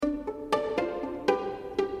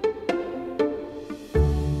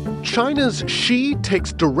China's Xi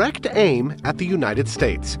takes direct aim at the United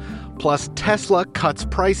States. Plus, Tesla cuts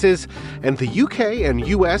prices, and the UK and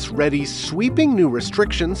US ready sweeping new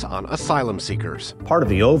restrictions on asylum seekers. Part of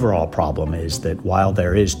the overall problem is that while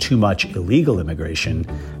there is too much illegal immigration,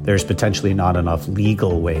 there's potentially not enough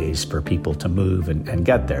legal ways for people to move and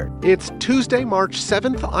get there. It's Tuesday, March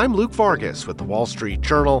 7th. I'm Luke Vargas with the Wall Street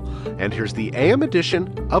Journal, and here's the AM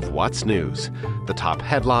edition of What's News, the top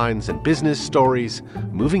headlines and business stories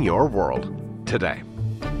moving your world today.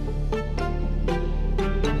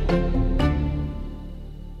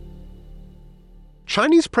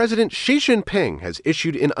 Chinese President Xi Jinping has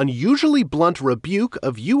issued an unusually blunt rebuke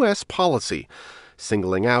of U.S. policy,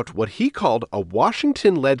 singling out what he called a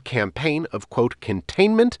Washington-led campaign of, quote,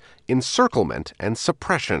 containment, encirclement, and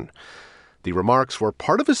suppression. The remarks were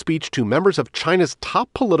part of a speech to members of China's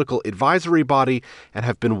top political advisory body and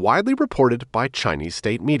have been widely reported by Chinese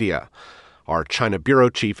state media. Our China bureau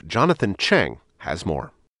chief, Jonathan Cheng, has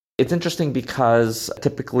more. It's interesting because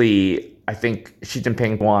typically I think Xi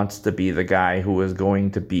Jinping wants to be the guy who is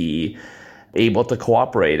going to be able to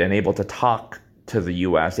cooperate and able to talk to the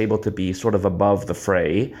U.S., able to be sort of above the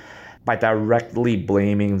fray. By directly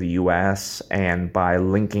blaming the U.S. and by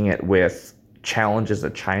linking it with challenges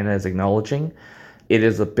that China is acknowledging, it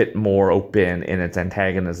is a bit more open in its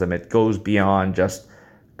antagonism. It goes beyond just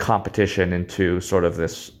competition into sort of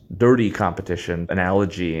this dirty competition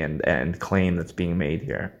analogy and claim that's being made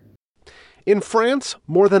here. In France,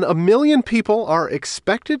 more than 1 million people are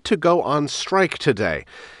expected to go on strike today.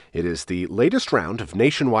 It is the latest round of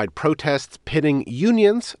nationwide protests pitting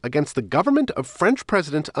unions against the government of French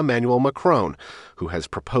President Emmanuel Macron, who has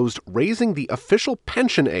proposed raising the official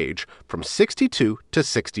pension age from 62 to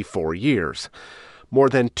 64 years. More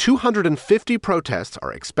than 250 protests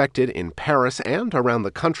are expected in Paris and around the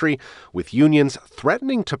country, with unions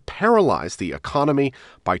threatening to paralyze the economy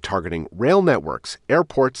by targeting rail networks,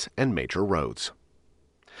 airports, and major roads.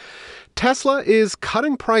 Tesla is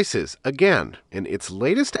cutting prices again in its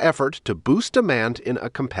latest effort to boost demand in a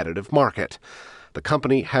competitive market. The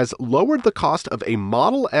company has lowered the cost of a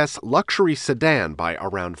Model S luxury sedan by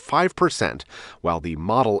around 5%, while the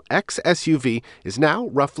Model X SUV is now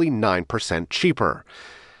roughly 9% cheaper.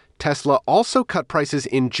 Tesla also cut prices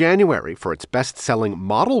in January for its best-selling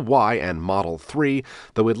Model Y and Model 3,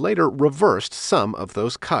 though it later reversed some of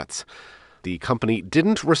those cuts. The company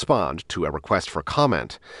didn't respond to a request for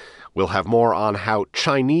comment. We'll have more on how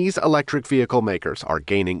Chinese electric vehicle makers are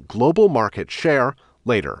gaining global market share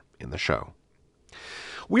later in the show.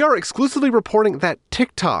 We are exclusively reporting that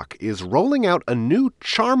TikTok is rolling out a new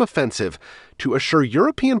charm offensive to assure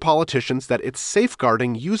European politicians that it's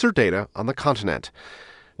safeguarding user data on the continent.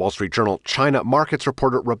 Wall Street Journal China markets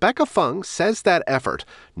reporter Rebecca Fung says that effort,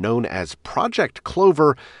 known as Project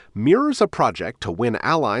Clover, mirrors a project to win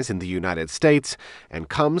allies in the United States and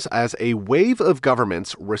comes as a wave of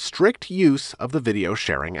governments restrict use of the video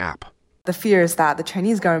sharing app. The fear is that the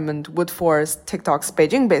Chinese government would force TikTok's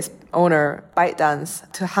Beijing-based owner, ByteDance,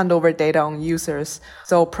 to hand over data on users.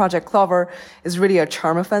 So Project Clover is really a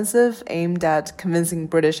charm offensive aimed at convincing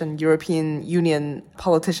British and European Union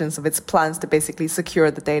politicians of its plans to basically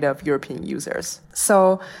secure the data of European users.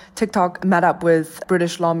 So TikTok met up with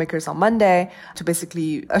British lawmakers on Monday to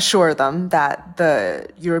basically assure them that the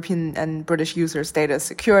European and British users' data is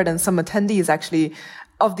secured, and some attendees actually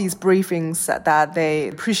of these briefings said that they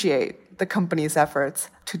appreciate the company's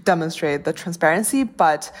efforts to demonstrate the transparency,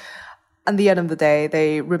 but at the end of the day,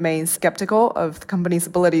 they remain skeptical of the company's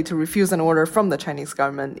ability to refuse an order from the Chinese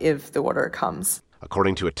government if the order comes.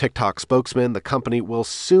 According to a TikTok spokesman, the company will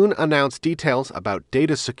soon announce details about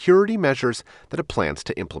data security measures that it plans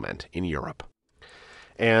to implement in Europe.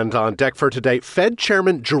 And on deck for today, Fed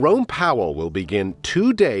Chairman Jerome Powell will begin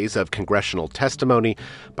 2 days of congressional testimony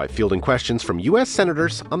by fielding questions from U.S.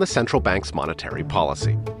 senators on the central bank's monetary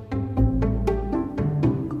policy.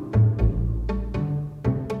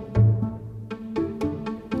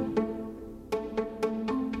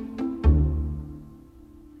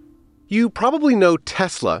 You probably know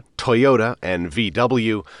Tesla, Toyota, and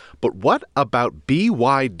VW, but what about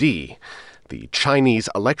BYD? The Chinese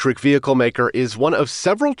electric vehicle maker is one of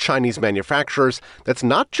several Chinese manufacturers that's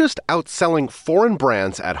not just outselling foreign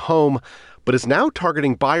brands at home, but is now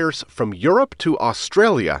targeting buyers from Europe to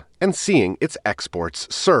Australia and seeing its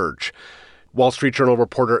exports surge. Wall Street Journal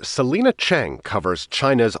reporter Selina Cheng covers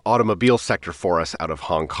China's automobile sector for us out of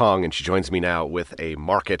Hong Kong, and she joins me now with a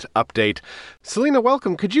market update. Selina,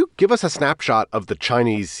 welcome. Could you give us a snapshot of the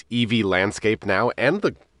Chinese EV landscape now and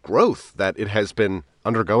the growth that it has been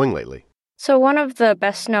undergoing lately? So one of the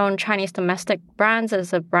best-known Chinese domestic brands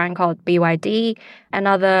is a brand called BYD.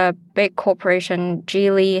 Another big corporation,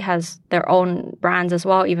 Geely, has their own brands as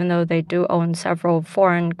well, even though they do own several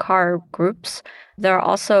foreign car groups. There are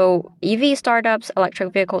also EV startups,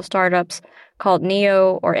 electric vehicle startups called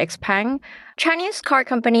NIO or XPeng. Chinese car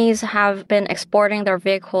companies have been exporting their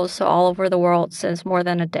vehicles to all over the world since more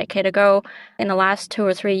than a decade ago. In the last 2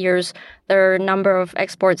 or 3 years, their number of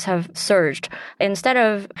exports have surged. Instead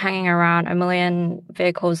of hanging around 1 million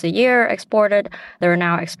vehicles a year exported, they're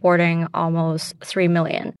now exporting almost 3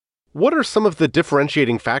 million. What are some of the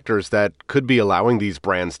differentiating factors that could be allowing these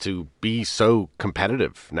brands to be so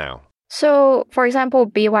competitive now? So, for example,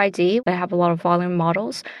 BYD, they have a lot of volume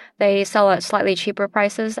models. They sell at slightly cheaper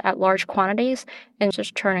prices at large quantities and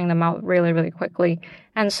just churning them out really, really quickly.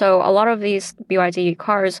 And so a lot of these BYD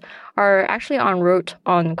cars are actually en route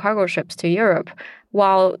on cargo ships to Europe,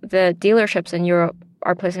 while the dealerships in Europe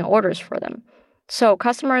are placing orders for them. So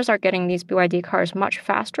customers are getting these BYD cars much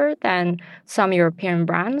faster than some European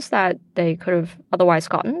brands that they could have otherwise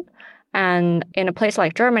gotten. And in a place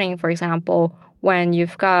like Germany, for example, when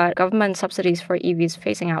you've got government subsidies for EVs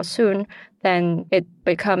phasing out soon, then it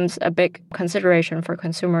becomes a big consideration for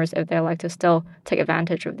consumers if they like to still take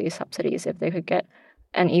advantage of these subsidies, if they could get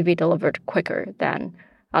an EV delivered quicker than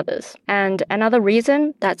others. And another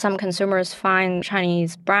reason that some consumers find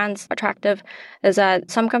Chinese brands attractive is that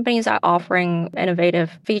some companies are offering innovative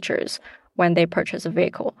features when they purchase a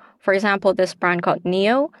vehicle. For example, this brand called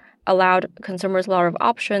NIO allowed consumers a lot of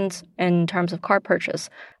options in terms of car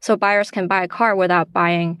purchase. So buyers can buy a car without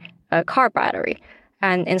buying a car battery.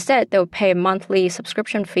 And instead, they'll pay a monthly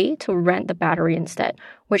subscription fee to rent the battery instead,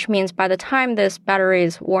 which means by the time this battery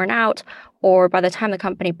is worn out, or by the time the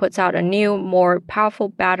company puts out a new, more powerful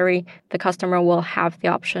battery, the customer will have the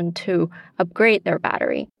option to upgrade their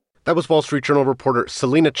battery. That was Wall Street Journal reporter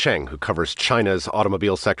Selina Cheng, who covers China's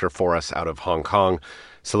automobile sector for us out of Hong Kong.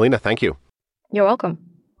 Selina, thank you. You're welcome.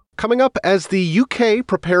 Coming up, as the UK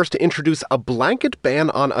prepares to introduce a blanket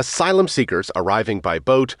ban on asylum seekers arriving by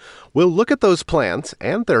boat, we'll look at those plans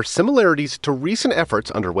and their similarities to recent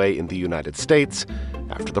efforts underway in the United States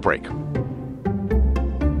after the break.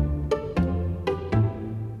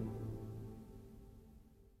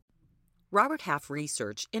 Robert Half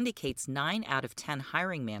research indicates 9 out of 10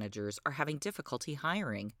 hiring managers are having difficulty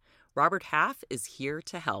hiring. Robert Half is here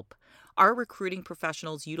to help. Our recruiting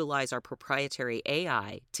professionals utilize our proprietary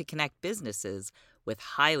AI to connect businesses with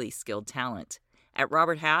highly skilled talent. At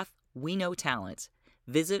Robert Half, we know talent.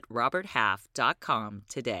 Visit roberthalf.com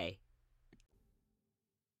today.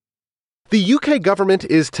 The UK government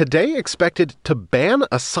is today expected to ban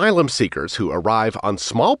asylum seekers who arrive on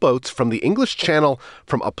small boats from the English Channel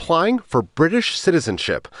from applying for British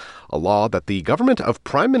citizenship, a law that the government of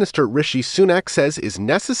Prime Minister Rishi Sunak says is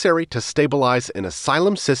necessary to stabilize an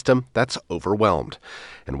asylum system that's overwhelmed.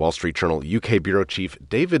 And Wall Street Journal UK Bureau Chief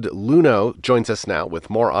David Luno joins us now with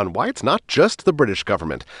more on why it's not just the British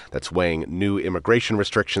government that's weighing new immigration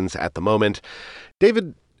restrictions at the moment.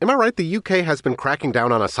 David, am I right? The UK has been cracking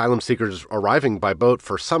down on asylum seekers arriving by boat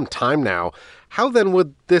for some time now. How then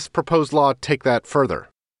would this proposed law take that further?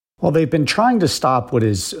 Well, they've been trying to stop what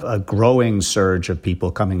is a growing surge of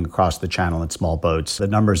people coming across the channel in small boats. The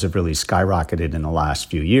numbers have really skyrocketed in the last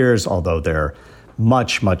few years, although they're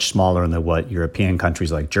much, much smaller than what European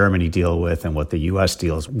countries like Germany deal with and what the U.S.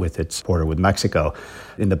 deals with its border with Mexico.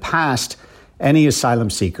 In the past, any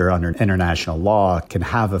asylum seeker under international law can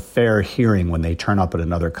have a fair hearing when they turn up at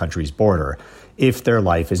another country's border if their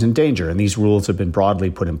life is in danger. And these rules have been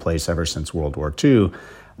broadly put in place ever since World War II.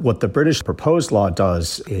 What the British proposed law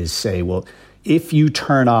does is say, well, if you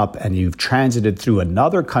turn up and you've transited through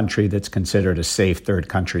another country that's considered a safe third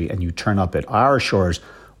country and you turn up at our shores,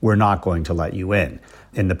 we're not going to let you in.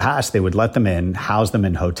 In the past, they would let them in, house them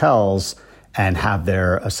in hotels, and have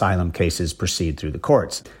their asylum cases proceed through the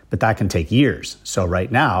courts. But that can take years. So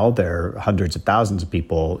right now, there are hundreds of thousands of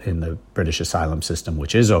people in the British asylum system,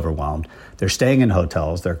 which is overwhelmed. They're staying in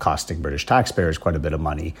hotels. They're costing British taxpayers quite a bit of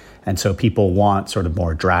money. And so people want sort of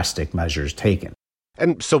more drastic measures taken.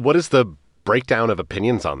 And so what is the breakdown of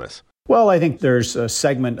opinions on this? Well, I think there's a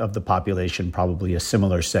segment of the population, probably a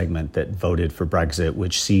similar segment, that voted for Brexit,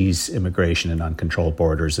 which sees immigration and uncontrolled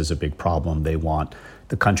borders as a big problem. They want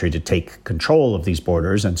the country to take control of these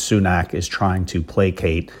borders, and Sunak is trying to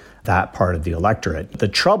placate that part of the electorate. The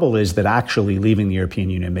trouble is that actually leaving the European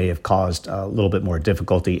Union may have caused a little bit more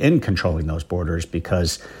difficulty in controlling those borders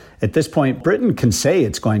because At this point, Britain can say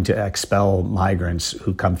it's going to expel migrants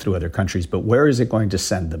who come through other countries, but where is it going to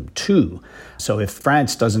send them to? So if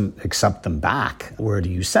France doesn't accept them back, where do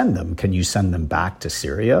you send them? Can you send them back to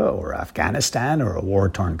Syria or Afghanistan or a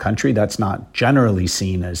war-torn country? That's not generally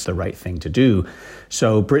seen as the right thing to do.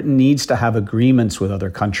 So Britain needs to have agreements with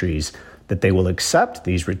other countries that they will accept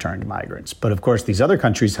these returned migrants. But of course, these other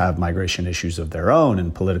countries have migration issues of their own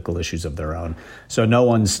and political issues of their own. So no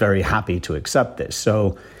one's very happy to accept this.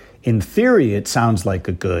 So in theory, it sounds like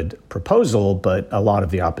a good proposal, but a lot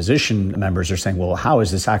of the opposition members are saying, well, how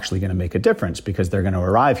is this actually going to make a difference? Because they're going to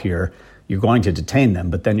arrive here, you're going to detain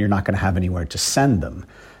them, but then you're not going to have anywhere to send them.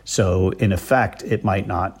 So in effect, it might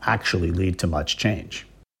not actually lead to much change.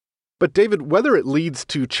 But David, whether it leads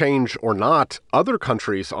to change or not, other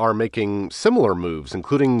countries are making similar moves,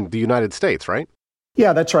 including the United States, right?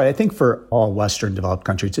 Yeah, that's right. I think for all Western developed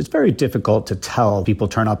countries, it's very difficult to tell. People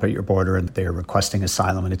turn up at your border and they're requesting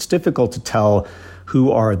asylum, and it's difficult to tell who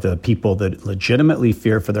are the people that legitimately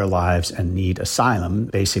fear for their lives and need asylum,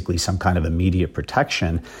 basically some kind of immediate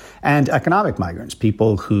protection, and economic migrants,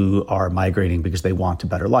 people who are migrating because they want a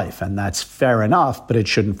better life. And that's fair enough, but it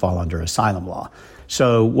shouldn't fall under asylum law.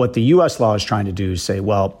 So what the U.S. law is trying to do is say,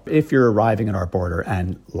 well, if you're arriving at our border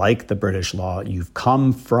and like the British law, you've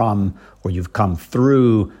come from or you've come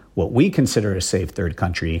through what we consider a safe third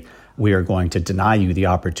country, we are going to deny you the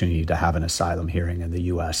opportunity to have an asylum hearing in the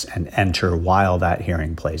U.S. and enter while that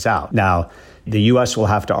hearing plays out. Now, the U.S. will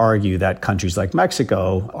have to argue that countries like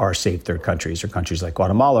Mexico are safe third countries or countries like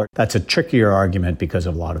Guatemala. That's a trickier argument because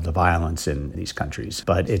of a lot of the violence in these countries.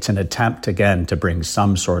 But it's an attempt, again, to bring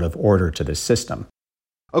some sort of order to this system.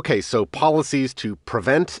 Okay, so policies to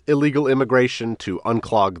prevent illegal immigration, to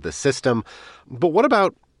unclog the system. But what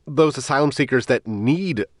about those asylum seekers that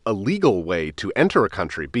need a legal way to enter a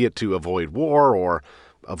country, be it to avoid war or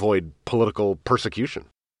avoid political persecution?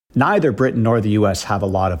 Neither Britain nor the U.S. have a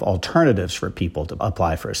lot of alternatives for people to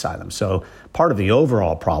apply for asylum. So part of the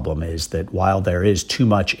overall problem is that while there is too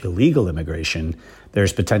much illegal immigration,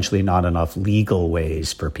 there's potentially not enough legal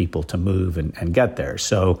ways for people to move and get there.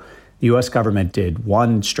 So the U.S. government did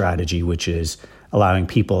one strategy, which is allowing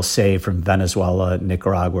people, say, from Venezuela,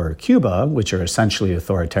 Nicaragua, or Cuba, which are essentially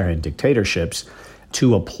authoritarian dictatorships,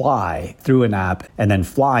 to apply through an app and then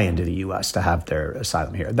fly into the U.S. to have their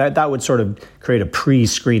asylum here. That would sort of create a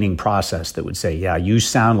pre-screening process that would say, yeah, you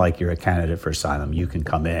sound like you're a candidate for asylum, you can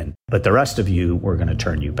come in, but the rest of you, we're going to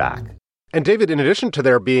turn you back. And David, in addition to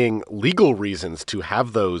there being legal reasons to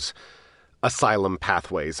have those asylum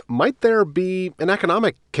pathways, might there be an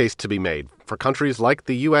economic case to be made for countries like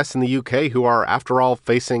the U.S. and the U.K. who are, after all,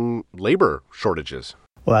 facing labor shortages?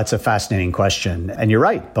 Well, that's a fascinating question. And you're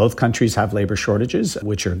right. Both countries have labor shortages,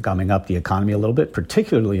 which are gumming up the economy a little bit,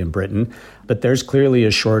 particularly in Britain. But there's clearly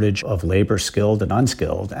a shortage of labor, skilled and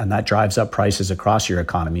unskilled, and that drives up prices across your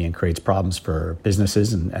economy and creates problems for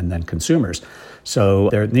businesses and then consumers. So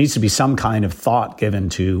there needs to be some kind of thought given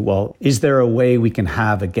to, well, is there a way we can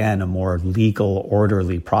have, again, a more legal,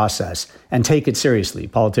 orderly process and take it seriously?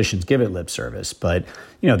 Politicians give it lip service, but,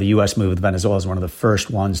 the U.S. move with Venezuela is one of the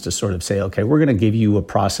first ones to sort of say, okay, we're going to give you a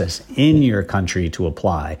process in your country to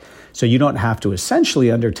apply. So you don't have to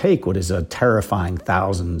essentially undertake what is a terrifying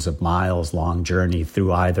thousands of miles long journey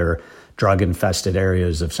through either drug-infested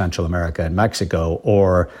areas of Central America and Mexico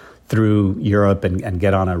or through Europe and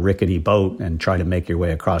get on a rickety boat and try to make your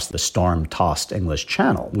way across the storm-tossed English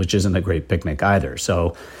Channel, which isn't a great picnic either.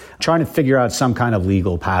 So trying to figure out some kind of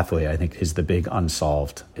legal pathway, I think, is the big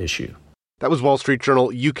unsolved issue. That was Wall Street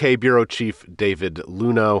Journal UK Bureau Chief David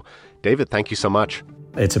Luno. David, thank you so much.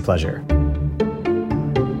 It's a pleasure.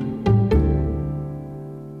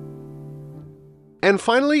 And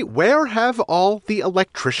finally, where have all the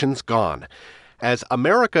electricians gone? As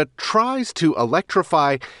America tries to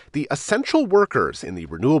electrify, the essential workers in the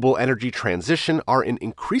renewable energy transition are in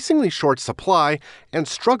increasingly short supply and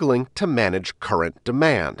struggling to manage current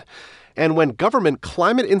demand. And when government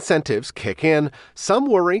climate incentives kick in, some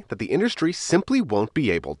worry that the industry simply won't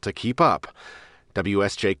be able to keep up.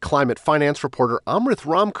 WSJ climate finance reporter Amrith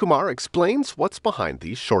Ramkumar explains what's behind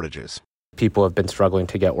these shortages. People have been struggling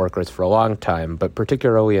to get workers for a long time, but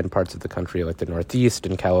particularly in parts of the country like the Northeast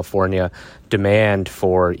and California, demand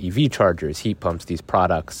for EV chargers, heat pumps, these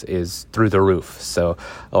products is through the roof. So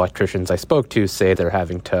electricians I spoke to say they're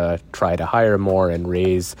having to try to hire more and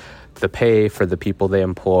raise the pay for the people they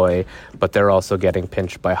employ, but they're also getting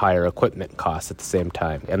pinched by higher equipment costs at the same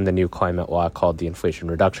time. And the new climate law called the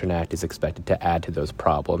Inflation Reduction Act is expected to add to those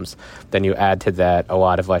problems. Then you add to that a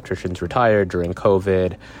lot of electricians retired during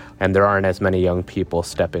COVID, and there aren't as many young people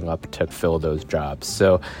stepping up to fill those jobs.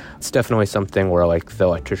 So it's definitely something where like the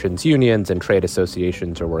electricians unions and trade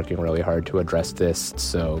associations are working really hard to address this.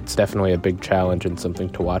 So it's definitely a big challenge and something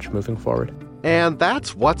to watch moving forward. And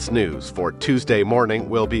that's What's News for Tuesday morning.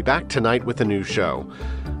 We'll be back tonight with a new show.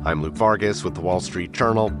 I'm Luke Vargas with The Wall Street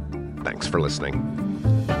Journal. Thanks for listening.